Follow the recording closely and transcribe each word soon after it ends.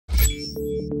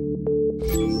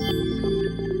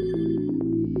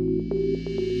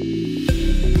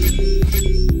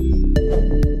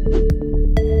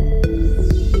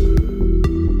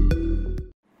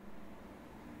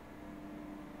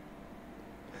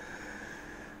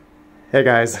Hey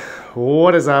guys,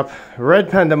 what is up?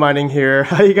 RedPandaMining here.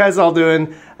 How you guys all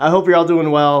doing? I hope you're all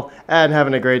doing well and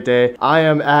having a great day. I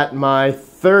am at my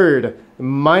third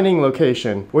mining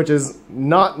location, which is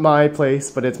not my place,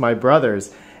 but it's my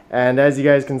brother's. And as you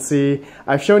guys can see,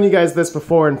 I've shown you guys this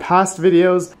before in past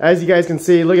videos. As you guys can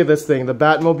see, look at this thing, the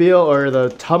Batmobile, or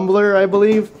the Tumbler, I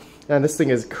believe. And this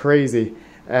thing is crazy.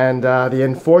 And the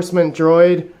enforcement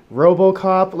droid,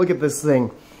 RoboCop, look at this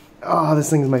thing. Oh, this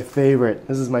thing is my favorite.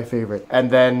 This is my favorite. And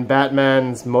then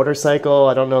Batman's motorcycle.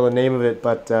 I don't know the name of it,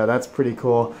 but that's pretty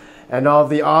cool. And all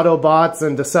of the Autobots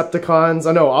and Decepticons.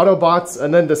 Oh no, Autobots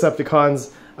and then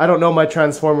Decepticons. I don't know my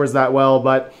Transformers that well,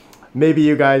 but maybe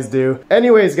you guys do.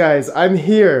 Anyways, guys, I'm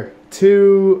here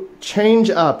to change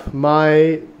up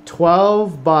my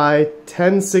 12 by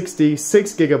 1060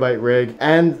 6GB rig.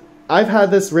 And I've had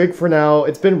this rig for now,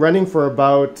 it's been running for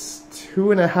about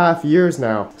 2.5 years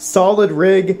now. Solid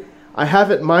rig. I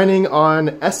have it mining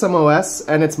on SMOS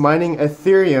and it's mining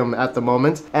Ethereum at the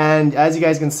moment. And as you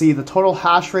guys can see, the total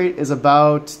hash rate is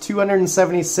about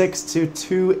 276 to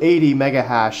 280 mega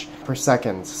hash per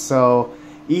second. So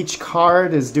each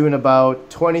card is doing about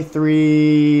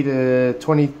 23 to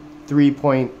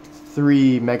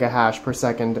 23.3 mega hash per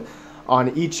second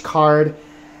on each card.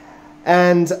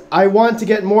 And I want to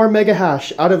get more mega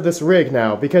hash out of this rig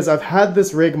now because I've had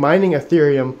this rig mining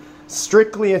Ethereum,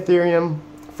 strictly Ethereum,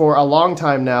 for a long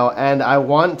time now, and I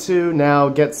want to now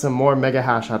get some more mega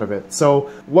hash out of it. So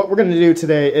what we're going to do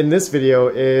today in this video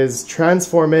is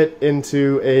transform it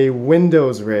into a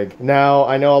Windows rig. Now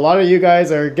I know a lot of you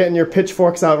guys are getting your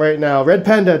pitchforks out right now. Red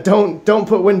Panda, don't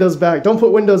put Windows back. Don't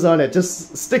put Windows on it.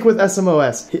 Just stick with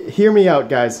SMOS. Hear me out,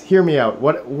 guys. Hear me out.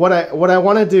 What I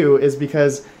want to do is,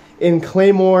 because in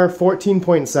Claymore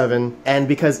 14.7 and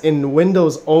because in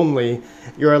Windows only,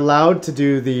 you're allowed to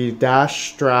do the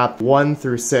dash strap 1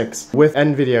 through 6 with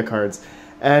NVIDIA cards.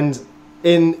 And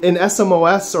in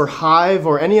SMOS or Hive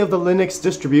or any of the Linux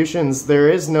distributions, there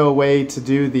is no way to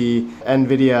do the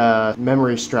NVIDIA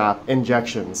memory strap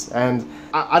injections. And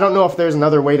I don't know if there's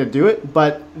another way to do it,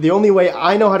 but the only way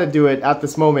I know how to do it at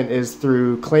this moment is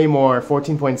through Claymore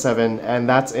 14.7, and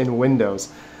that's in Windows.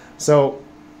 So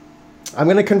I'm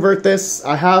going to convert this.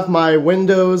 I have my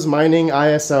Windows mining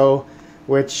ISO,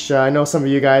 which I know some of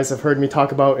you guys have heard me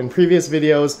talk about in previous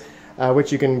videos,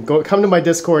 which you can come to my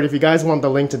Discord if you guys want the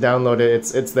link to download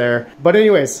it. It's there. But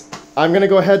anyways, I'm going to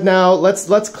go ahead now.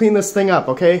 Let's clean this thing up,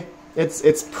 okay?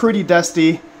 It's pretty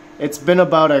dusty. It's been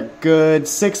about a good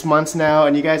 6 months now,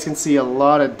 and you guys can see a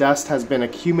lot of dust has been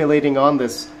accumulating on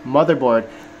this motherboard.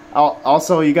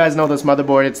 Also, you guys know this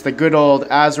motherboard. It's the good old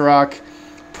ASRock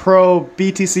Pro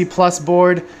BTC Plus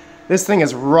board. This thing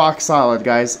is rock solid,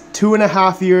 guys.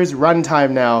 2.5 years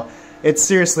runtime now. It's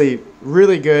seriously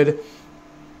really good.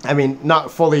 I mean, not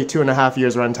fully 2.5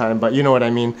 years runtime, but you know what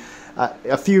I mean.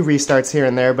 A few restarts here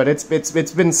and there, but it's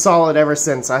been solid ever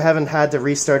since. I haven't had to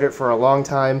restart it for a long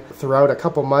time, throughout a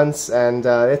couple months, and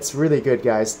it's really good,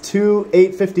 guys. Two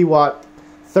 850 watt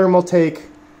Thermaltake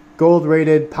gold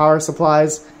rated power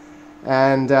supplies.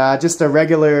 And just a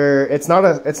regular, it's not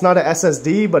a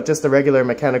SSD, but just a regular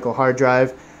mechanical hard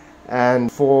drive,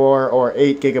 and 4 or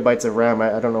 8 gigabytes of RAM,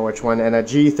 I don't know which one, and a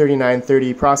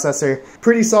G3930 processor.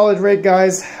 Pretty solid rig,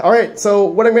 guys. Alright, so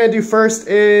what I'm going to do first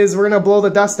is we're going to blow the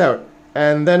dust out,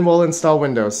 and then we'll install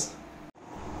Windows.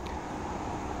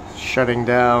 Shutting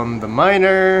down the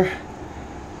miner.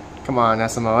 Come on,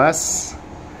 SMOS.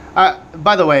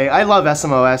 By the way, I love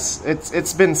SMOS.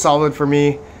 It's been solid for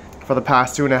me for the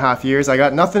past 2.5 years. I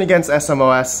got nothing against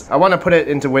SMOS. I want to put it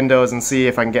into Windows and see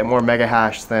if I can get more mega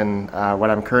hash than what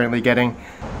I'm currently getting.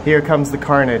 Here comes the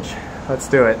carnage. Let's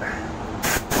do it.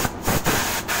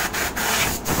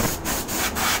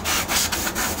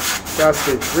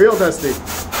 Dusty, real dusty.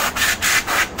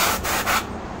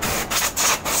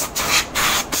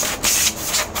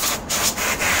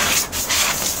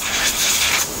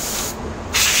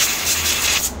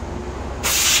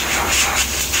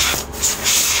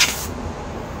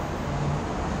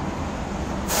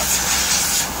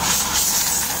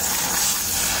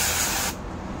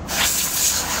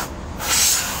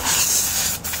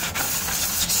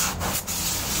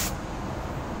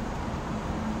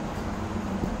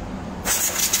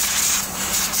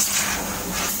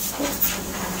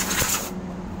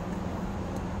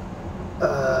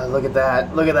 Look at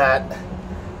that, look at that.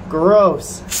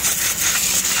 Gross.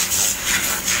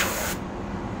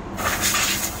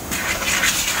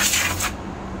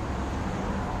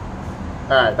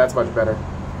 Alright, that's much better.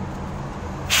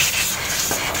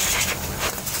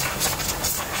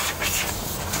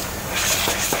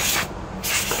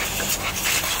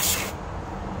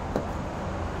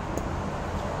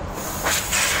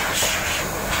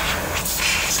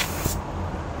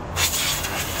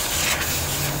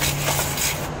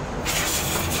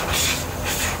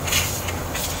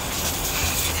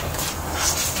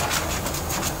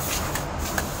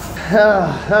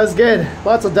 That was good.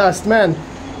 Lots of dust, man.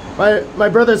 My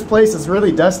brother's place is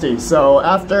really dusty, so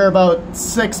after about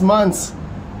 6 months,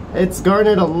 it's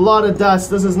garnered a lot of dust.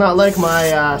 This is not like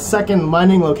my second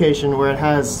mining location where it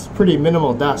has pretty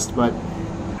minimal dust, but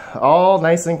all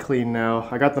nice and clean now.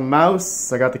 I got the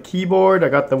mouse, I got the keyboard, I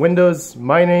got the Windows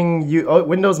Mining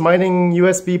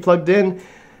USB plugged in,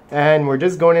 and we're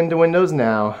just going into Windows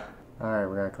now. Alright,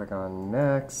 we're gonna click on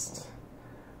next.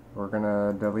 We're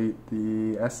gonna delete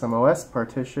the SMOS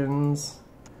partitions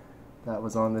that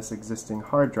was on this existing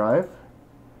hard drive.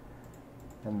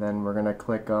 And then we're gonna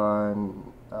click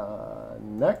on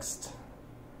next.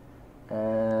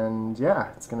 And yeah,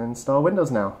 it's gonna install Windows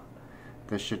now.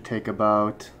 This should take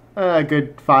about a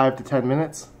good 5 to 10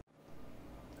 minutes.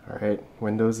 Alright,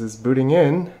 Windows is booting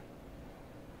in.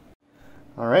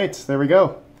 Alright, there we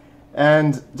go.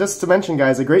 And just to mention,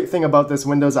 guys, a great thing about this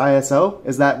Windows ISO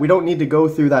is that we don't need to go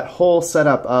through that whole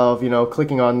setup of, you know,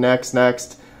 clicking on next,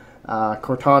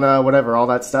 Cortana, whatever, all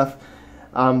that stuff.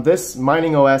 This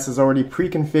Mining OS is already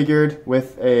pre-configured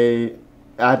with a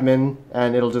admin,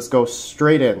 and it'll just go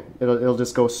straight in. It'll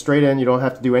just go straight in. You don't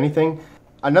have to do anything.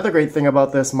 Another great thing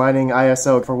about this Mining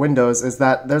ISO for Windows is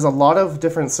that there's a lot of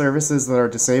different services that are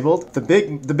disabled.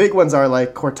 The big ones are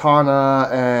like Cortana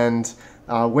and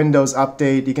Windows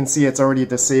Update. You can see it's already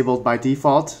disabled by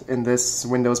default in this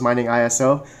Windows Mining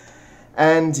ISO.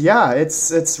 And yeah,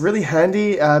 it's really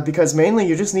handy because mainly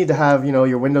you just need to have, you know,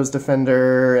 your Windows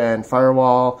Defender and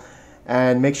firewall,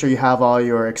 and make sure you have all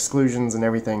your exclusions and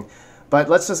everything. But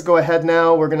let's just go ahead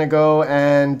now. We're gonna go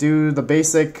and do the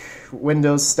basic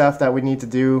Windows stuff that we need to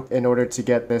do in order to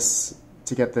get this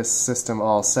system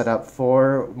all set up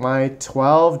for my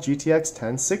 12 GTX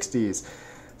 1060s.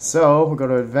 So we'll go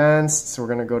to Advanced. So we're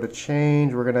gonna go to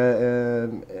Change. We're gonna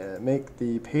make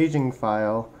the paging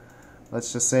file.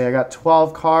 Let's just say I got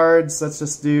 12 cards. Let's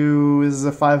just do, this is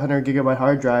a 500 gigabyte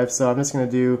hard drive, so I'm just gonna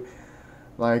do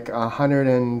like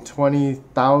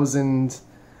 120,000.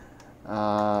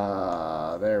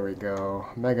 There we go,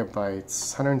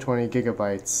 megabytes, 120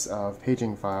 gigabytes of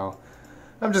paging file.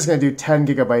 I'm just gonna do 10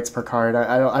 gigabytes per card.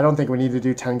 I don't think we need to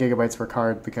do 10 gigabytes per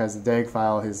card because the DAG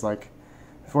file is like,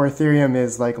 for Ethereum,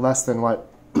 is like less than what?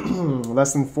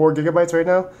 Less than 4 gigabytes right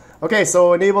now? Okay,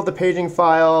 so enable the paging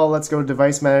file. Let's go to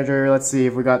Device Manager. Let's see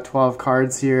if we got 12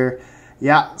 cards here.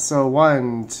 Yeah, so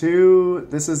 1, 2,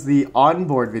 this is the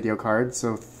onboard video card.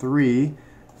 So 3,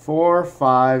 4,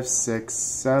 5, 6,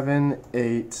 7,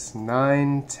 8,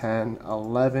 9, 10,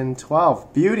 11,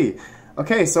 12. Beauty.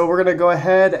 Okay, so we're gonna go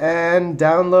ahead and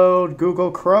download Google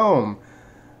Chrome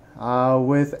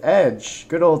with Edge,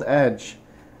 good old Edge.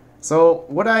 So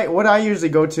what I usually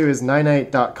go to is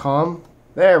 98.com.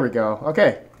 There we go.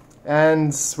 Okay,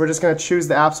 and we're just gonna choose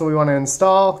the apps that we want to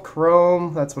install.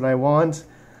 Chrome, that's what I want.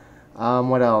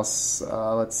 What else?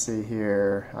 Let's see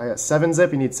here. I got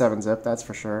 7-zip. You need 7-zip, that's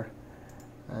for sure.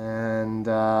 And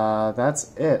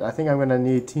that's it. I think I'm gonna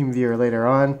need TeamViewer later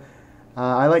on.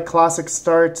 I like Classic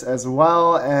Start as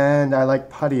well, and I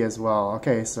like Putty as well.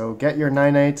 Okay, so get your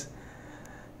 98,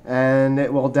 and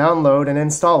it will download an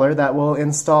installer that will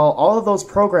install all of those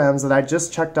programs that I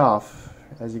just checked off,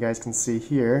 as you guys can see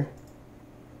here.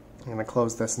 I'm gonna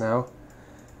close this now,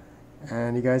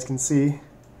 and you guys can see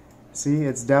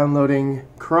it's downloading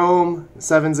Chrome,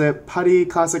 7-zip, Putty,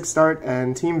 Classic Start,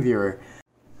 and TeamViewer.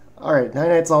 Alright,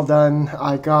 98's all done.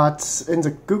 I got into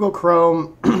Google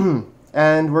Chrome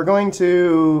and we're going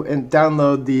to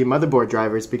download the motherboard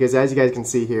drivers because, as you guys can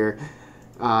see here,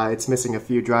 it's missing a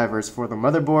few drivers for the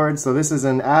motherboard. So this is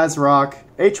an ASRock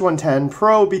H110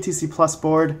 Pro BTC Plus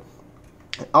board.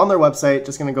 On their website,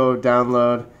 just going to go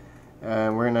download,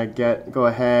 and we're going to go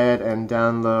ahead and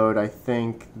download, I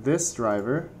think, this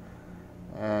driver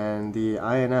and the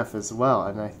INF as well.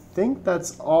 And I think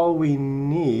that's all we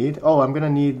need. Oh, I'm going to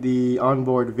need the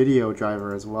onboard video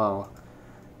driver as well.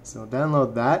 So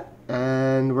download that,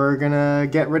 and we're going to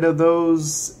get rid of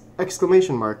those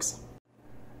exclamation marks.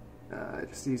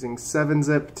 Just using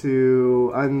 7-zip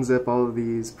to unzip all of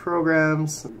these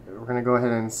programs. We're going to go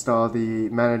ahead and install the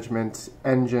management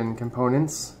engine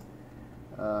components.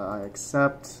 I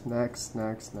accept, next.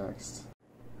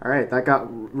 Alright, that got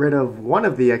rid of one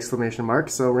of the exclamation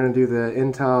marks, so we're going to do the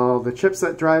Intel, the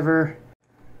chipset driver.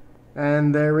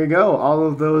 And there we go, all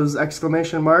of those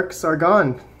exclamation marks are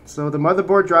gone. So the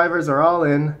motherboard drivers are all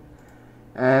in.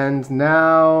 And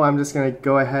now I'm just going to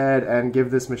go ahead and give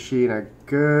this machine a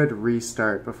good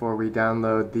restart before we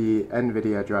download the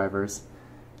NVIDIA drivers.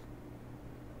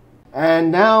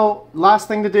 And now, last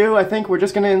thing to do, I think we're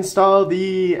just going to install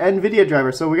the NVIDIA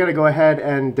driver. So we got to go ahead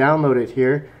and download it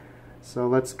here. So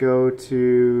let's go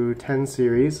to 10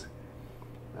 series.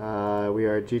 We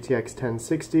are GTX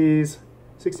 1060s,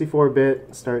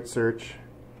 64-bit, start search.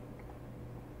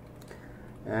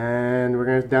 And we're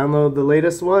going to download the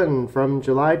latest one from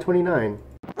July 29.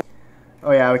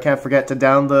 Oh yeah, we can't forget to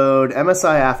download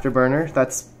MSI Afterburner.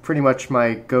 That's pretty much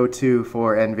my go-to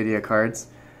for NVIDIA cards.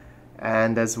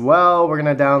 And as well, we're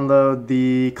going to download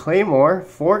the Claymore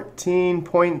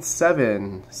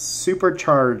 14.7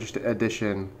 Supercharged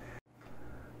Edition.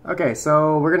 Okay,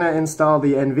 so we're going to install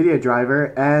the NVIDIA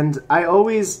driver, and I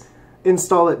always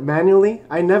install it manually.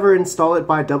 I never install it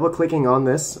by double-clicking on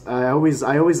this. I always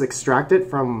extract it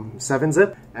from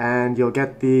 7-zip, and you'll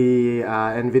get the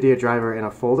NVIDIA driver in a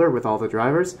folder with all the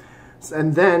drivers.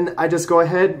 And then I just go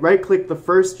ahead, right-click the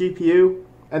first GPU,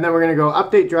 and then we're going to go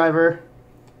Update Driver,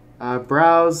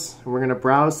 Browse, and we're going to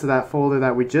browse to that folder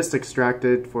that we just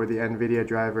extracted for the NVIDIA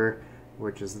driver,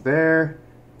 which is there.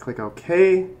 Click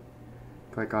OK,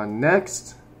 click on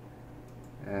Next,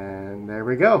 and there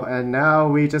we go. And now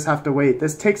we just have to wait.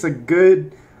 This takes a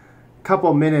good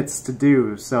couple minutes to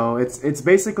do, so it's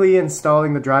basically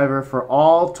installing the driver for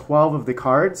all 12 of the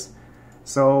cards.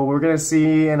 So we're going to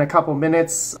see in a couple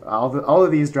minutes all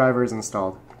of these drivers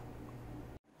installed.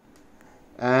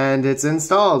 And it's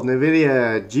installed.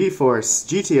 NVIDIA GeForce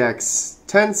GTX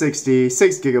 1060,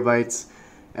 6GB,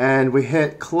 and we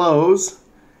hit close,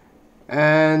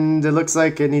 and it looks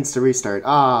like it needs to restart.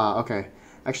 Okay.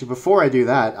 Actually, before I do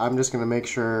that, I'm just going to make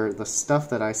sure the stuff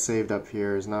that I saved up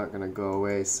here is not going to go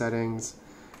away. Settings,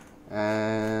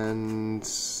 and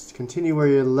continue where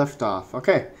you left off.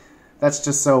 Okay, that's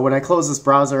just so when I close this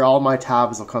browser, all my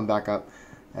tabs will come back up.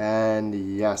 And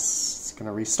yes, it's going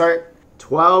to restart.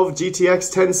 12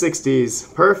 GTX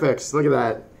 1060s. Perfect. Look at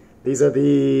that. These are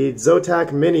the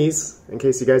Zotac Minis, in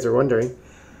case you guys are wondering.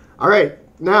 Alright,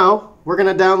 now we're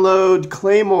going to download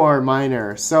Claymore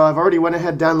Miner. So I've already went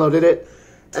ahead and downloaded it.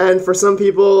 And for some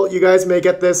people, you guys may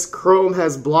get this, Chrome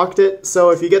has blocked it.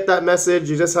 So if you get that message,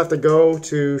 you just have to go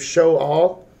to Show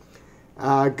All.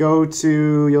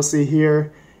 You'll see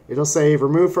here, it'll say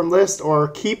Remove from List or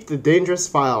Keep the Dangerous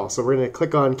File. So we're going to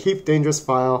click on Keep Dangerous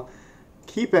File.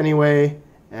 Keep anyway,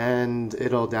 and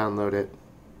it'll download it.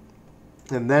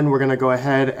 And then we're going to go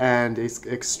ahead and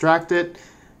extract it.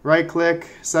 Right click,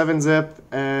 7-zip,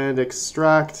 and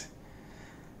extract.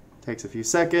 Takes a few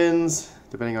seconds,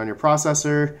 depending on your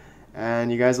processor,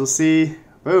 and you guys will see,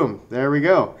 boom, there we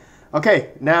go. Okay,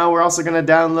 now we're also going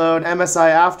to download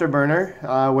MSI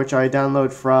Afterburner, which I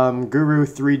download from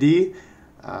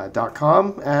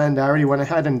guru3d.com, and I already went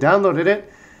ahead and downloaded it.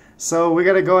 So we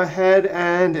got to go ahead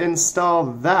and install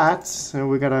that. So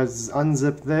we got to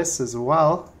unzip this as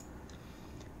well.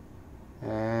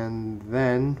 And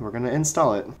then we're going to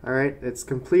install it. Alright, it's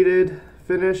completed.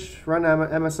 Finish. Run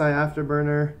MSI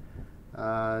Afterburner.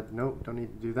 Nope, don't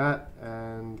need to do that.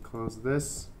 And close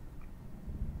this.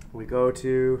 We go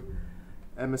to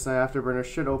MSI Afterburner.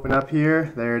 Should open up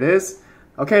here. There it is.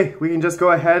 Okay, we can just go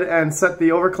ahead and set the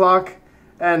overclock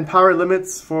and power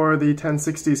limits for the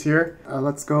 1060s here.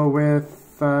 Let's go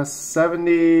with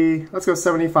 70, let's go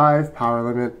 75 power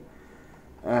limit.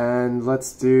 And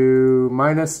let's do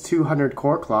 -200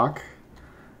 core clock,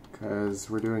 because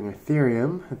we're doing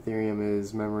Ethereum. Ethereum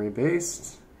is memory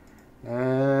based.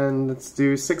 And let's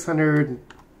do 600,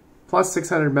 plus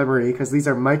 600 memory, because these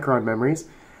are micron memories.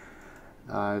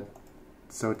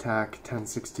 Zotac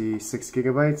 1060,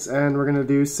 6GB, and we're gonna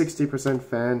do 60%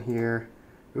 fan here.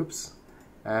 Oops.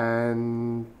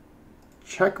 And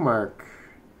check mark.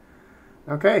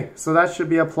 Okay, so that should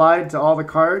be applied to all the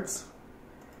cards.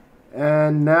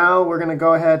 And now we're going to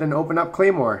go ahead and open up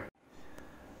Claymore.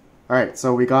 Alright,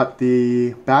 so we got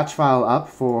the batch file up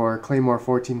for Claymore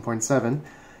 14.7,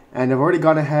 and I've already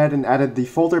gone ahead and added the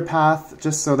folder path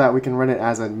just so that we can run it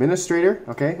as administrator,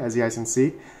 okay, as you guys can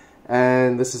see.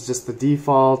 And this is just the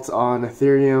default on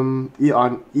Ethereum,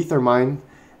 on Ethermine.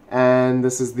 And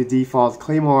this is the default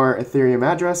Claymore Ethereum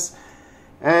address.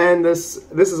 And this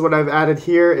is what I've added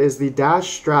here is the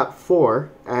 -strap4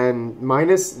 and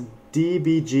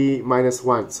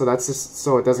 -dbg-1. So that's just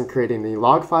so it doesn't create any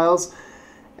log files.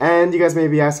 And you guys may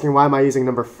be asking, why am I using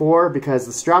number 4? Because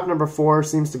the strap number 4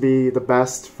 seems to be the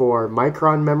best for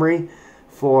micron memory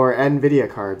for NVIDIA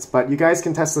cards. But you guys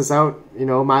can test this out. You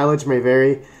know, mileage may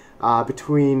vary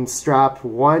between strap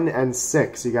 1 and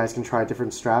 6. You guys can try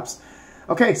different straps.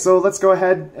 Okay, so let's go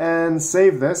ahead and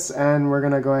save this, and we're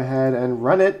going to go ahead and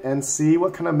run it and see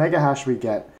what kind of mega hash we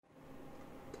get.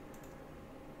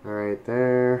 Alright,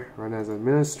 there, run as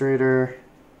administrator.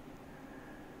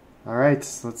 Alright,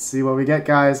 let's see what we get,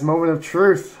 guys. Moment of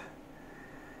truth.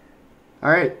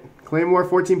 Alright, Claymore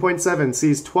 14.7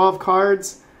 sees 12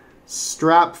 cards.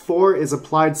 Strap 4 is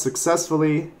applied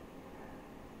successfully.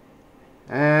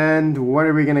 And what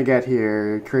are we gonna get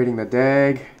here? Creating the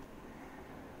DAG.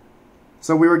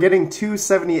 So we were getting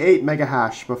 278 mega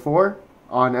hash before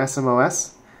on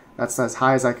SMOS. That's as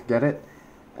high as I could get it.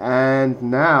 And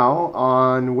now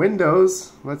on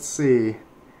Windows, let's see,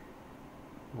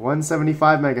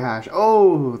 175 mega hash.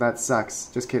 Oh, that sucks.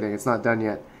 Just kidding, it's not done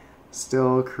yet.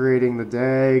 Still creating the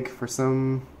DAG for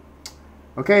some...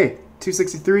 Okay,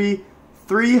 263,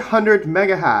 300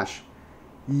 mega hash.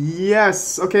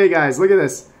 Yes, okay guys, look at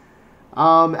this.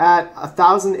 At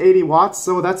 1080 watts,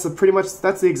 so that's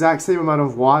the exact same amount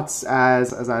of watts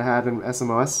as I had in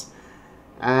SMOS.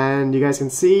 And you guys can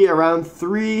see around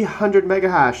 300 mega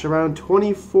hash, around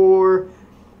 24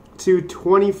 to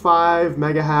 25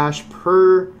 mega hash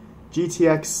per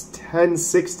GTX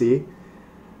 1060.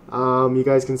 You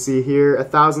guys can see here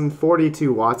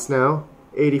 1042 watts now,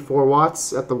 84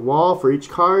 watts at the wall for each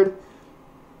card.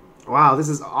 Wow, this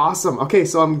is awesome. Okay,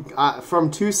 so I'm from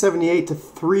 278 to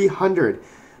 300.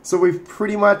 So we've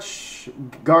pretty much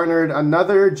garnered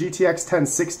another GTX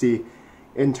 1060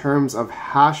 in terms of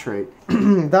hash rate.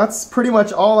 That's pretty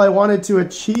much all I wanted to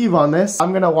achieve on this.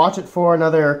 I'm gonna watch it for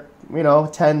another,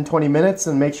 10-20 minutes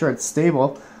and make sure it's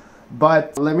stable.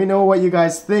 But let me know what you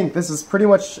guys think. This is pretty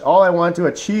much all I want to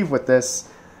achieve with this.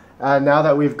 Now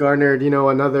that we've garnered,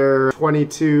 another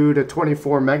 22 to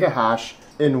 24 mega hash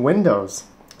in Windows.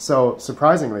 So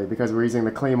surprisingly, because we're using the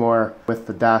Claymore with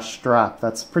the dash strap,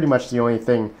 that's pretty much the only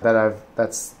thing that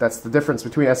that's the difference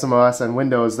between SMOS and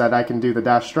Windows, that I can do the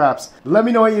dash straps. Let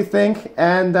me know what you think,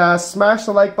 and smash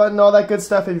the like button, all that good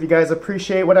stuff if you guys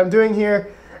appreciate what I'm doing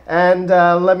here. And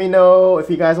let me know if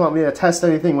you guys want me to test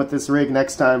anything with this rig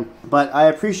next time. But I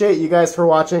appreciate you guys for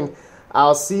watching.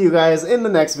 I'll see you guys in the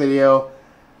next video.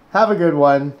 Have a good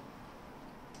one,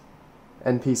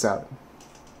 and peace out.